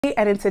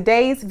And in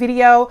today's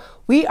video,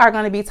 we are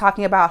going to be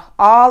talking about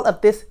all of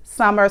this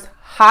summer's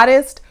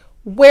hottest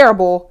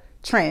wearable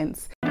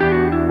trends.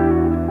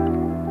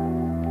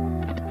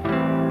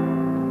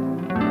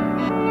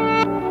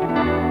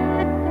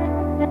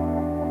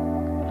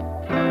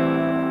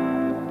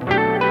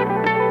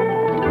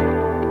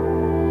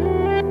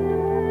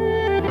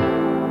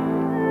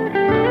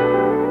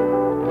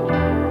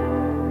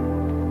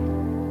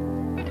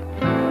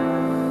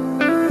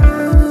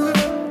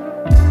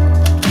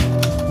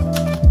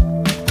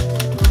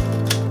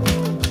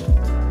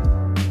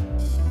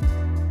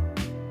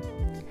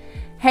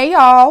 Hey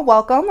y'all,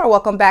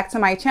 welcome back to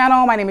my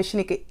channel. My name is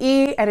Shanika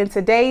E, and in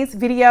today's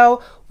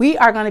video, we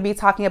are going to be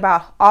talking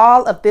about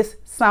all of this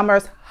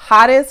summer's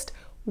hottest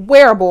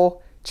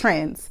wearable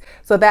trends.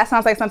 So that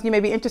sounds like something you may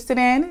be interested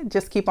in.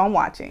 Just keep on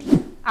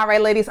watching. All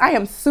right, ladies, I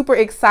am super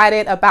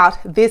excited about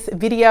this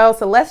video.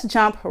 So let's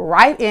jump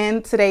right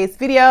in today's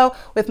video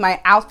with my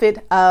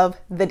outfit of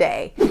the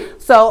day.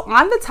 So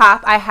on the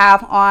top, I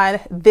have on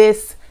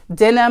this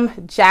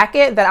denim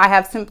jacket that I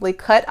have simply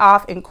cut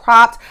off and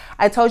cropped.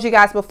 I told you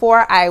guys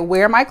before, I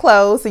wear my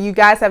clothes, so you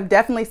guys have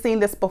definitely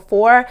seen this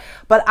before,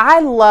 but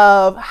I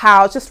love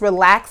how just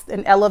relaxed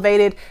and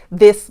elevated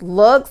this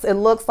looks. It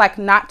looks like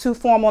not too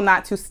formal,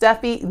 not too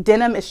stuffy.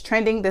 Denim is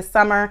trending this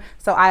summer,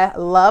 so I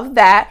love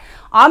that.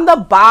 On the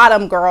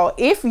bottom, girl,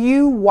 if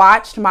you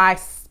watched my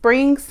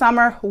spring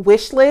summer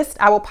wish list,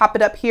 I will pop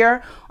it up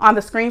here on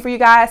the screen for you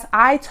guys.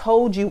 I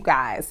told you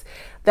guys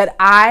that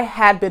I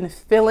had been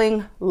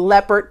feeling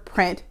leopard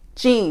print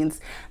jeans.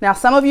 Now,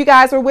 some of you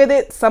guys were with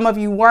it, some of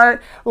you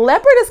weren't.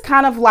 Leopard is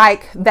kind of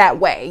like that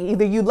way.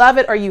 Either you love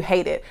it or you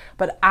hate it.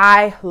 But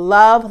I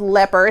love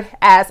leopard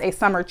as a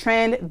summer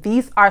trend.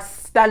 These are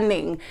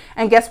stunning.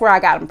 And guess where I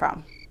got them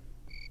from?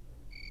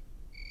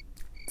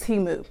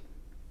 Temu.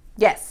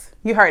 Yes,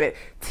 you heard it.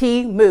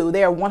 Temu.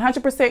 They are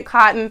 100%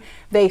 cotton.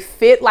 They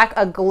fit like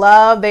a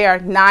glove. They are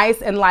nice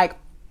and like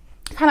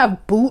kind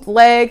of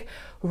bootleg.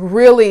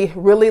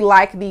 Really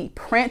like the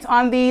print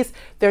on these.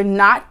 They're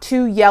not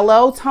too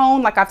yellow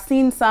tone. Like I've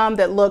seen some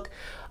that look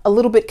a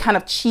little bit kind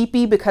of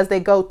cheapy because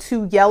they go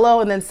too yellow,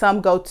 and then some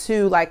go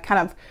to like kind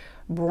of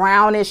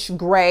brownish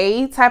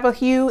gray type of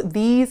hue.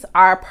 These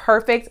are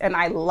perfect and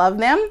I love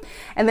them.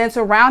 And then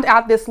to round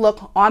out this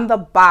look on the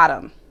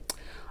bottom,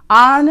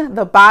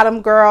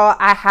 girl,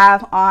 I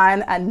have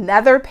on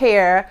another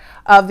pair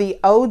of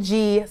the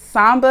OG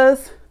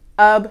Sambas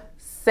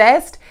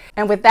Obsessed.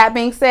 And with that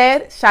being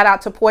said, shout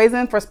out to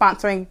Poizon for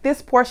sponsoring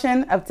this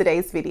portion of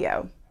today's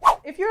video.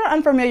 If you're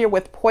unfamiliar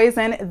with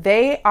Poizon,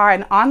 they are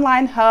an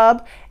online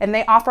hub and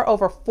they offer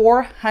over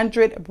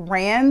 400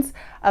 brands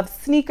of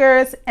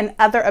sneakers and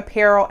other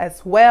apparel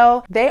as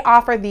well. They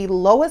offer the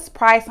lowest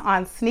price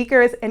on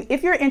sneakers. And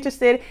if you're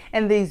interested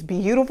in these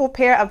beautiful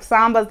pair of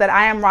Sambas that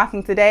I am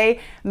rocking today,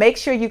 make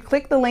sure you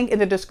click the link in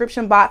the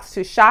description box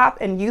to shop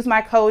and use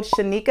my code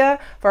Shanika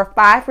for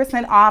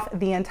 5% off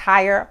the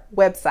entire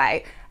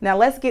website. Now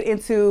let's get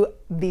into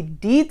the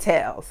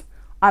details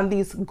on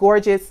these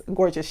gorgeous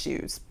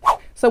shoes.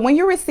 So when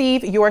you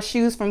receive your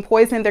shoes from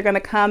Poizon, they're gonna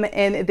come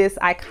in this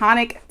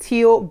iconic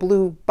teal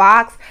blue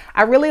box.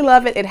 I really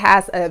love it. It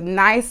has a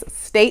nice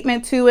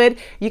statement to it.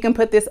 You can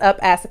put this up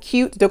as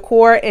cute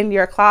decor in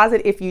your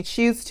closet if you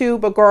choose to,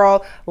 but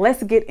girl,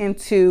 let's get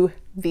into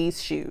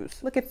these shoes.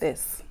 Look at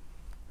this.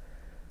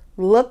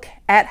 Look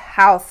at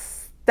how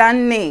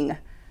stunning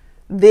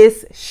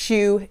this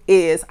shoe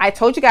is. I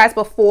told you guys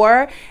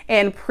before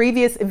in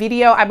previous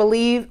video, I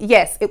believe,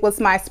 yes, it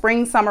was my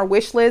spring summer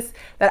wish list,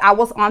 that I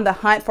was on the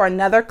hunt for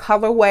another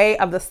colorway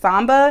of the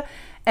Samba,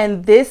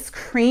 and this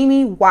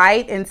creamy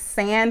white and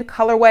sand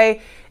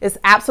colorway is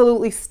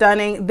absolutely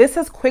stunning. This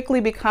has quickly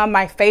become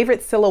my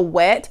favorite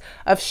silhouette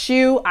of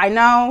shoe. I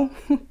know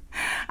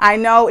I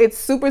know it's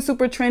super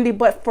trendy,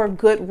 but for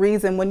good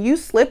reason. When you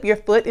slip your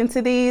foot into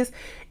these,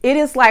 it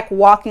is like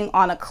walking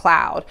on a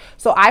cloud.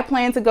 So I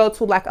plan to go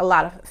to like a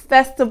lot of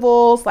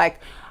festivals, like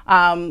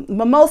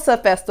mimosa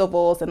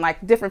festivals and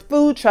like different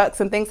food trucks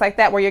and things like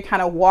that, where you're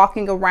kind of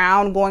walking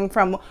around, going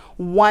from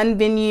one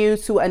venue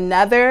to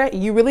another.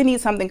 You really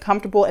need something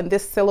comfortable, and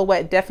this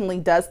silhouette definitely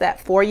does that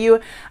for you.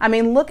 I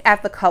mean, look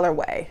at the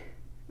colorway.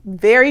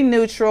 Very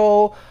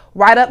neutral,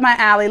 right up my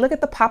alley. Look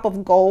at the pop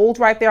of gold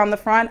right there on the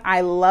front.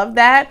 I love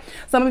that.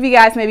 Some of you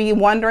guys may be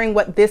wondering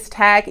what this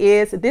tag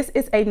is. This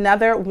is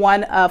another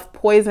one of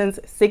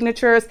Poizon's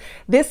signatures.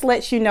 This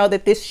lets you know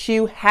that this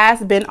shoe has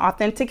been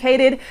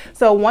authenticated.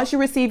 So once you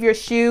receive your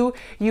shoe,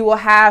 you will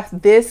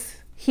have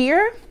this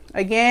here.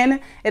 Again,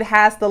 it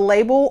has the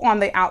label on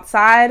the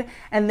outside,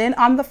 and then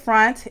on the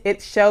front,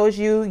 it shows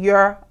you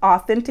your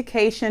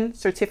authentication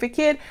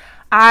certificate.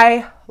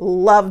 I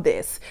love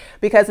this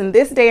because in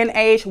this day and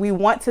age, we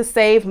want to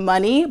save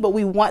money, but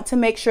we want to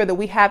make sure that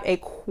we have a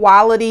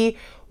quality,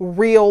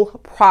 real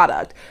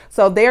product.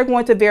 So they're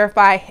going to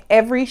verify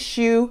every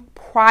shoe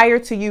prior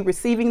to you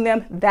receiving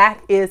them.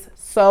 That is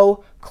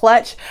so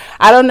clutch.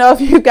 I don't know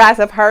if you guys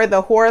have heard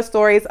the horror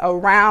stories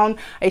around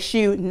a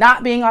shoe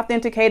not being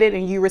authenticated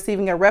and you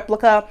receiving a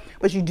replica,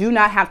 but you do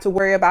not have to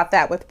worry about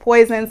that with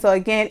Poizon. So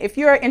again, if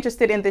you're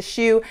interested in this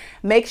shoe,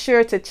 make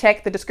sure to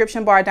check the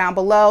description bar down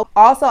below.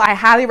 Also, I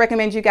highly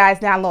recommend you guys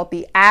download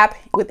the app.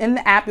 Within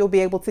the app, you'll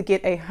be able to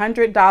get a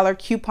 $100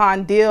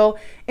 coupon deal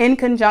in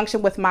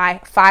conjunction with my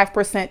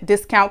 5%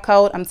 discount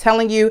code. I'm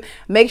telling you,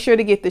 make sure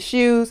to get the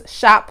shoes,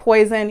 shop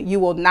Poizon. You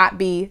will not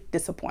be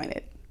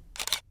disappointed.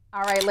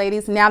 All right,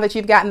 ladies, now that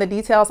you've gotten the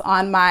details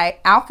on my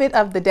outfit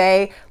of the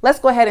day, let's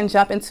go ahead and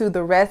jump into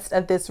the rest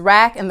of this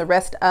rack and the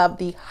rest of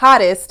the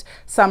hottest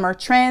summer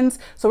trends.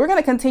 So we're going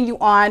to continue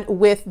on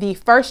with the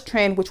first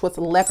trend, which was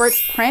leopard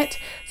print.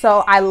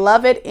 So I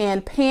love it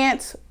in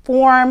pants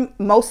form,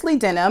 mostly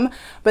denim,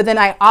 but then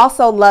I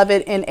also love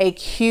it in a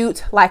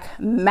cute like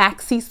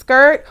maxi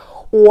skirt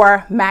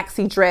or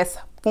maxi dress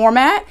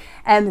format,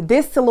 and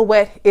this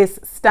silhouette is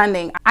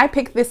stunning. I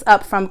picked this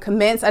up from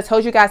Commence. I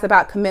told you guys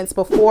about Commence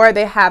before.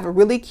 They have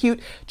really cute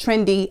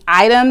trendy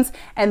items,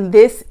 and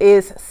this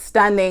is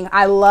stunning.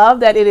 I love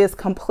that it is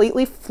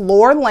completely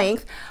floor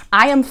length.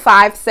 I am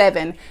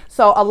 5'7",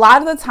 so a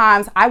lot of the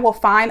times I will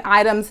find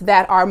items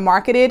that are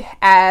marketed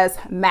as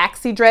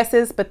maxi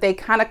dresses, but they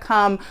kind of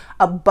come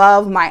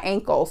above my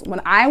ankles. When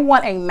I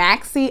want a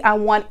maxi, I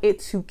want it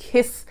to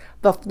kiss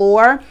the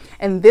floor,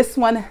 and this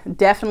one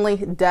definitely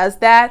does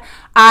that.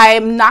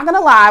 I'm not gonna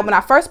lie, when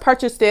I first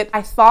purchased it,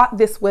 I thought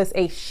this was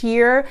a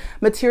sheer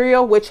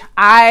material, which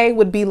I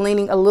would be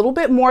leaning a little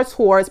bit more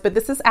towards, but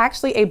this is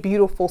actually a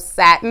beautiful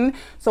satin,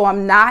 so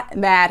I'm not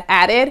mad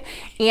at it.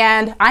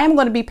 And I am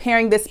going to be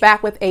pairing this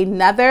back with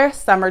another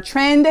summer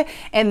trend,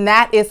 and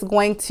that is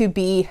going to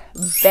be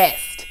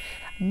vest.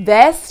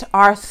 Vests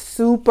are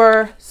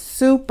super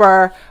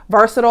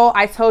versatile.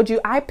 I told you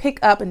I pick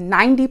up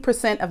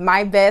 90% of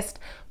my vest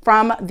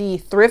from the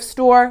thrift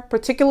store,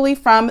 particularly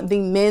from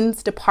the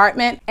men's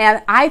department.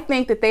 And I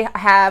think that they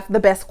have the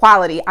best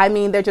quality. I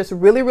mean, they're just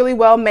really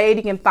well made.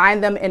 You can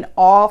find them in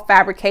all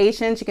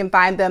fabrications. You can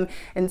find them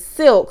in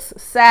silks,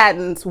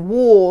 satins,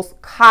 wools,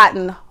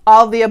 cotton,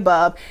 all the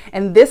above.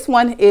 And this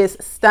one is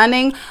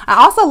stunning. I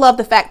also love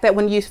the fact that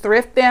when you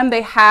thrift them,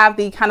 they have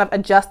the kind of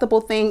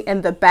adjustable thing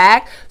in the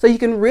back, so you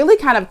can really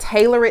kind of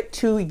tailor it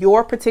to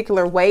your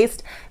particular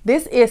waist.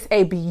 This is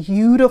a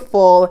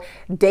beautiful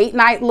date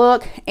night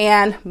look,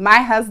 and my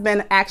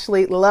husband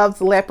actually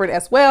loves leopard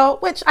as well,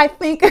 which I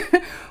think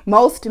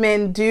most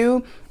men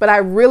do, but I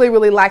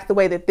really like the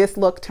way that this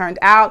look turned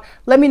out.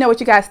 Let me know what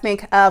you guys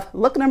think of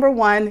look number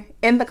 1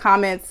 in the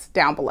comments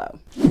down below.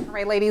 All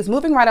right, ladies,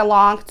 moving right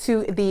along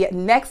to the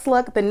next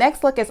look. The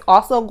next look is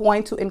also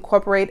going to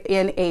incorporate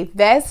in a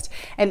vest,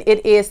 and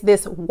it is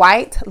this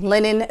white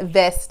linen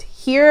vest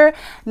here.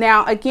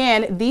 Now,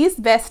 again, these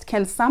vests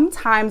can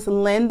sometimes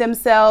lend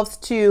themselves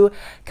to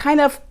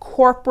kind of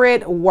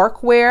corporate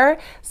workwear.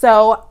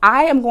 So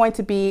I am going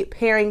to be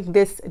pairing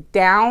this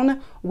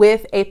down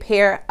with a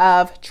pair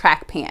of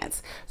track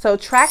pants. So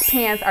track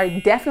pants are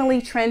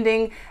definitely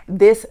trending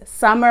this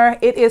summer.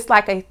 It is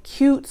like a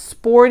cute,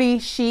 sporty,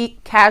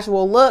 chic,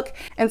 casual look.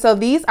 And so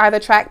these are the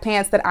track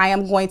pants that I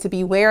am going to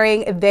be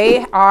wearing.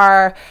 They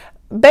are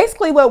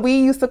basically what we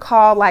used to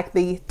call like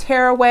the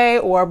tearaway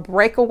or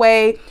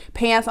breakaway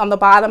pants on the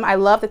bottom. I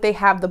love that they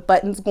have the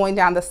buttons going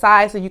down the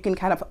side, so you can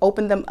kind of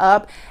open them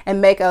up and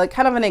make a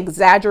kind of an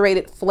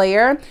exaggerated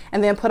flare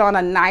and then put on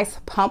a nice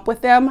pump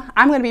with them.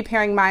 I'm going to be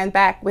pairing mine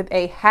back with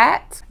a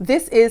hat.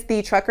 This is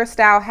the trucker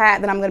style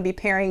hat that I'm going to be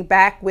pairing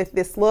back with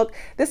this look.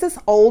 This is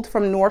old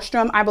from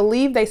Nordstrom. I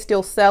believe they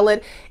still sell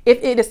it.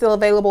 If it is still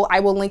available, I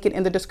will link it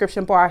in the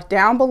description bar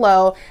down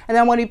below. And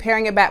then I'm going to be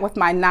pairing it back with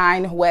my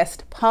 9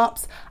 West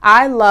pumps.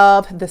 I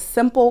love the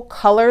simple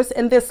colors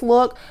in this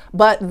look,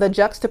 but the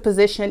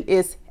juxtaposition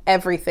is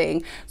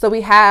everything. So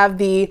we have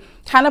the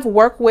kind of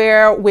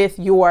workwear with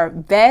your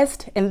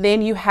vest, and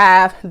then you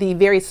have the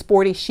very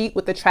sporty chic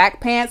with the track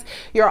pants.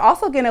 You're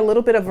also getting a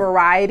little bit of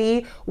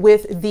variety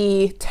with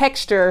the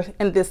texture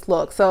in this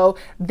look. So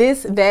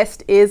this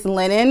vest is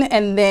linen,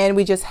 and then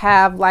we just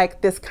have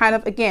like this kind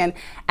of, again,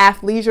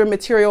 athleisure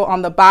material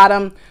on the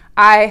bottom.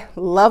 I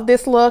love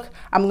this look.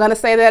 I'm gonna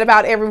say that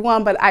about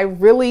everyone, but I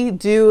really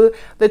do.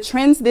 The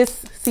trends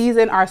this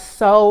season are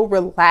so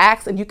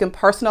relaxed and you can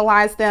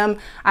personalize them.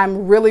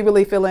 I'm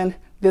really feeling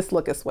this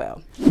look as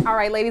well. All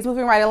right, ladies,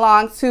 moving right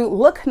along to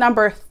look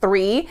number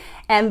 3.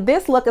 And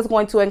this look is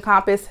going to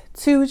encompass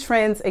 2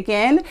 trends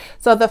again.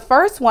 So the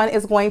first one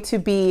is going to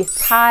be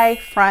tie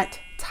front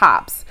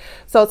tops.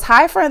 So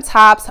tie front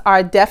tops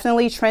are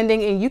definitely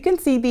trending, and you can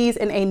see these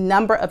in a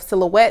number of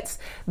silhouettes.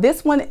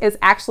 This one is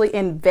actually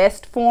in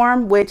vest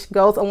form, which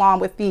goes along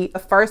with the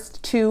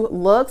first 2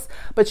 looks,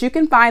 but you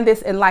can find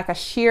this in like a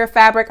sheer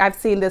fabric. I've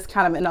seen this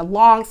kind of in a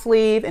long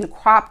sleeve and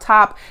crop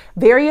top,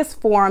 various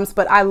forms,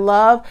 but I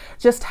love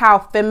just how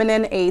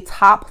feminine a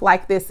top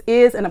like this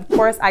is. And of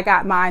course, I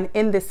got mine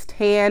in this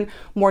tan,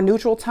 more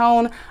neutral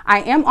tone.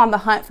 I am on the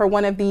hunt for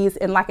one of these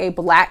in like a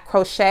black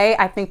crochet.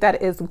 I think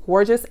that is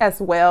gorgeous as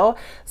well.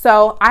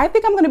 So I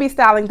think I'm going to be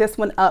styling this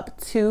one up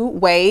 2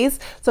 ways.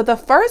 So the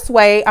first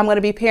way, I'm going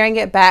to be pairing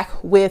it back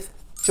with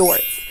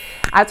jorts.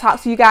 I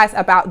talked to you guys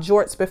about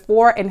jorts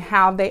before and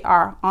how they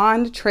are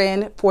on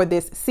trend for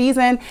this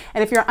season.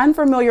 And if you're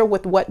unfamiliar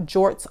with what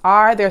jorts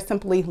are, they're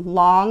simply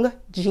long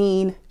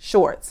jean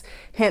shorts,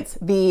 hence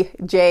the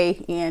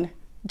J in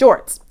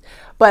jorts.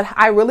 But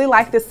I really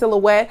like this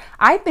silhouette.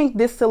 I think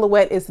this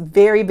silhouette is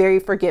very, very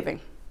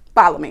forgiving.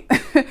 Follow me.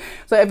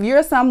 So if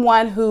you're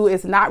someone who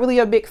is not really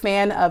a big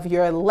fan of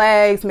your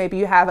legs, maybe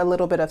you have a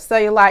little bit of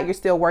cellulite, you're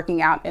still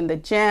working out in the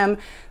gym,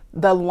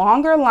 the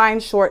longer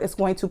line short is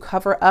going to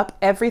cover up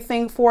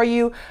everything for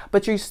you,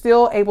 but you're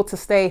still able to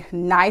stay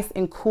nice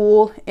and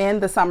cool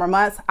in the summer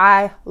months.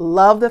 I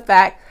love the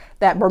fact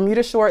that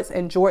Bermuda shorts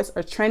and jorts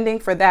are trending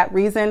for that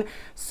reason.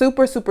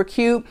 Super, super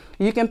cute.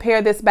 You can pair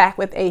this back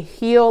with a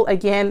heel.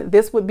 Again,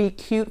 this would be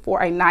cute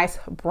for a nice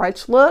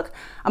brunch look.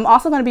 I'm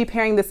also going to be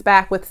pairing this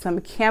back with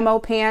some camo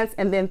pants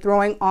and then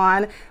throwing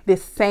on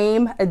this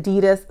same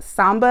Adidas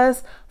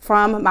Sambas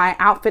from my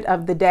outfit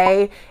of the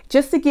day,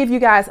 just to give you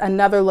guys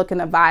another look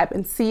and a vibe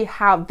and see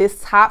how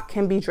this top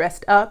can be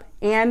dressed up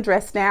and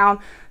dressed down.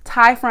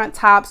 Tie front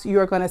tops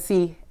you're going to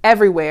see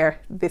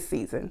everywhere this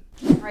season.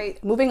 All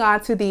right, moving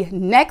on to the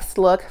next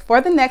look. For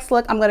the next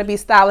look, I'm going to be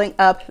styling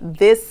up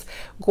this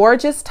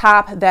gorgeous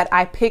top that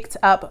I picked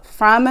up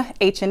from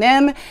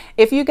H&M.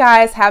 If you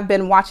guys have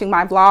been watching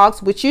my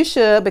vlogs, which you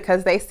should,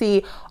 because they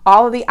see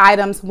all of the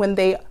items when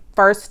they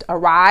first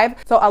arrive.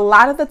 So a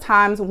lot of the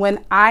times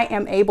when I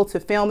am able to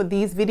film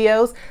these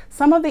videos,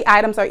 some of the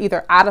items are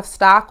either out of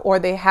stock or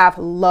they have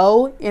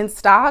low in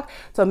stock.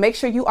 So make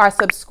sure you are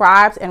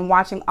subscribed and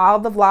watching all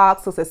of the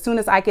vlogs, so as soon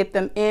as I get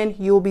them in,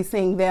 you'll be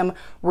seeing them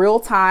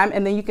real time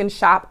and then you can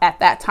shop at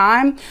that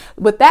time.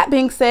 With that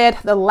being said,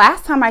 the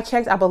last time I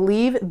checked, I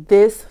believe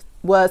this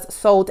was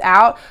sold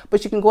out,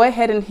 but you can go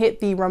ahead and hit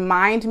the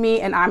remind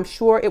me and I'm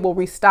sure it will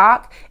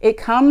restock. It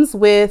comes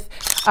with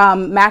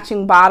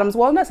matching bottoms.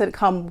 Well, it doesn't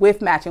come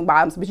with matching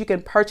bottoms, but you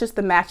can purchase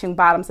the matching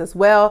bottoms as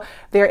well.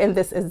 They're in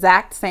this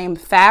exact same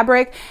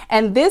fabric,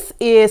 and this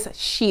is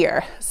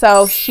sheer.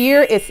 So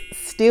sheer is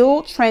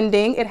still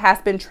trending. It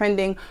has been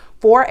trending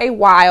for a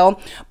while,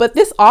 but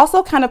this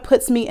also kind of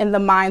puts me in the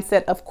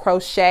mindset of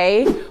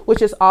crochet,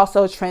 which is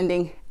also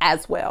trending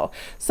as well.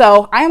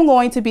 So I am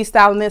going to be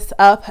styling this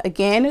up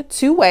again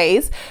 2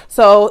 ways.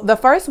 So the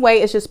first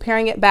way is just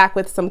pairing it back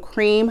with some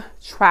cream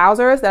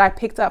trousers that I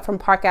picked up from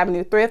Park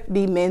Avenue Thrift,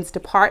 the men's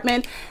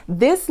department.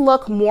 This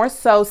look more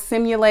so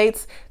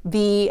simulates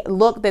the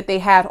look that they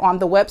had on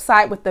the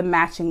website with the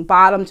matching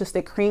bottom, just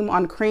a cream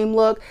on cream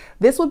look.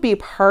 This would be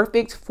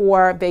perfect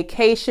for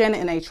vacation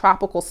in a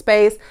tropical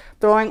space,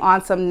 throwing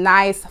on some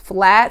nice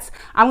flats.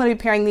 I'm going to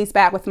be pairing these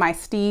back with my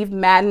Steve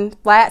Madden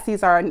flats.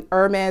 These are an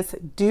Hermes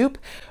dupe.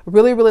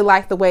 Really, really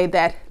like the way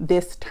that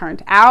this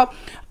turned out.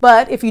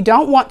 But if you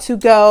don't want to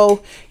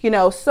go, you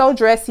know, so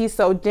dressy,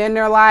 so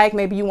dinner-like,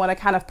 maybe you want to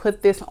kind of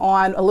put this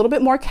on a little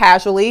bit more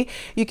casually,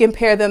 you can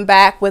pair them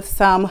back with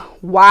some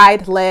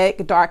wide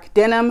leg dark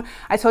denim.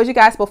 I told you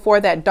guys before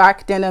that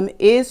dark denim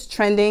is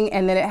trending,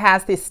 and then it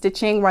has this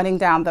stitching running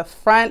down the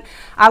front.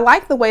 I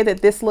like the way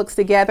that this looks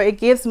together. It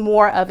gives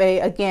more of a,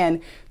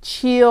 again,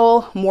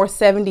 chill, more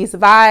 70s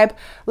vibe.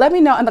 Let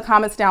me know in the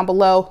comments down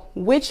below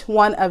which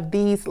one of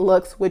these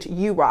looks would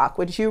you rock.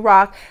 Would you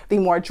rock the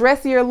more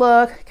dressier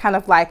look, kind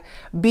of like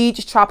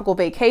beach tropical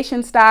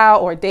vacation style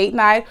or date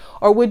night,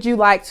 or would you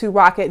like to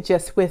rock it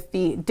just with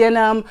the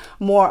denim,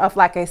 more of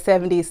like a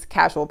 70s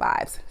casual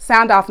vibes?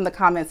 Sound off in the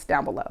comments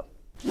down below.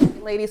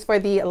 Ladies, for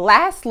the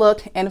last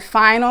look and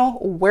final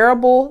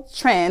wearable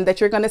trend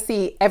that you're going to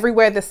see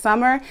everywhere this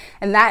summer,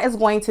 and that is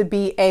going to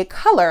be a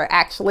color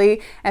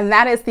actually, and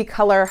that is the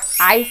color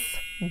ice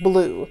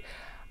blue.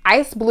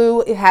 Ice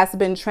blue, it has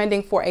been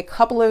trending for a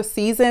couple of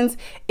seasons.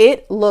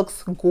 It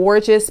looks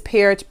gorgeous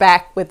paired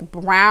back with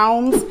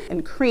browns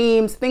and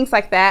creams, things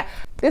like that.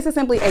 This is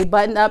simply a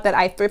button up that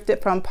I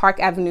thrifted from Park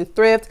Avenue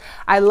Thrift.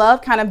 I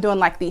love kind of doing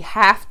like the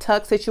half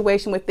tuck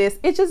situation with this.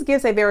 It just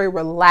gives a very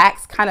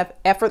relaxed, kind of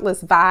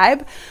effortless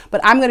vibe.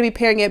 But I'm going to be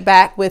pairing it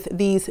back with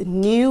these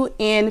new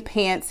in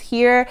pants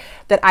here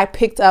that I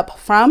picked up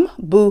from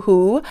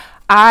Boohoo.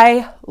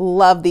 I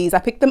love these. I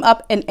picked them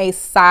up in a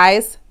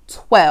size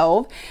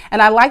 12,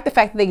 and I like the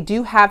fact that they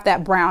do have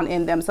that brown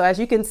in them. So as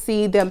you can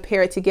see them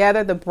paired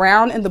together, the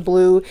brown and the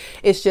blue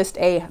is just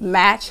a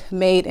match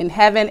made in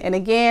heaven. And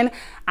again,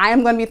 I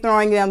am going to be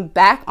throwing them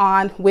back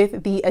on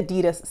with the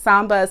Adidas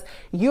Sambas.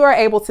 You are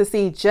able to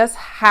see just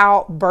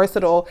how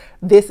versatile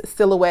this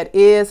silhouette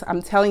is.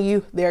 I'm telling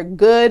you, they're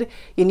good.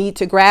 You need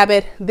to grab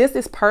it. This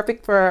is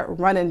perfect for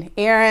running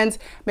errands,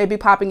 maybe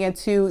popping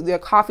into the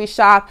coffee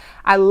shop.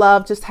 I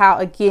love just how,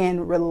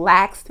 again,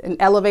 relaxed and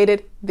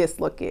elevated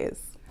this look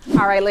is.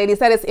 All right, ladies,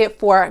 that is it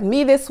for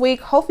me this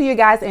week. Hopefully you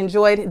guys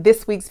enjoyed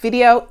this week's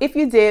video. If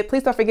you did,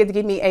 please don't forget to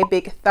give me a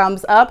big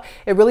thumbs up.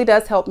 It really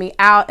does help me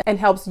out and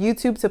helps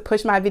YouTube to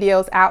push my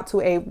videos out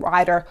to a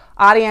wider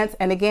audience.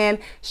 And again,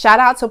 shout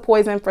out to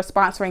Poizon for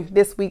sponsoring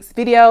this week's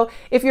video.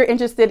 If you're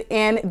interested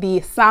in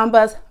the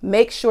Sambas,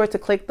 make sure to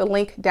click the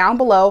link down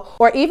below.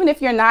 Or even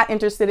if you're not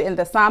interested in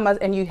the Sambas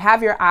and you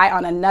have your eye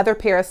on another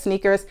pair of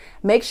sneakers,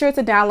 make sure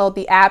to download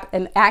the app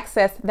and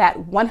access that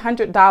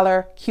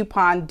 $100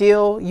 coupon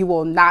deal. You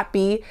will not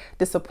be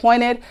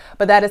disappointed.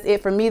 But that is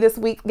it for me this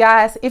week,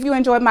 guys. If you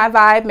enjoyed my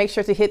vibe, make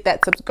sure to hit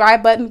that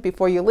subscribe button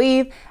before you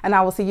leave, and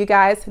I will see you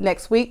guys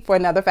next week for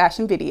another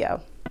fashion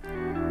video.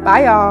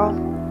 Bye,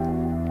 y'all.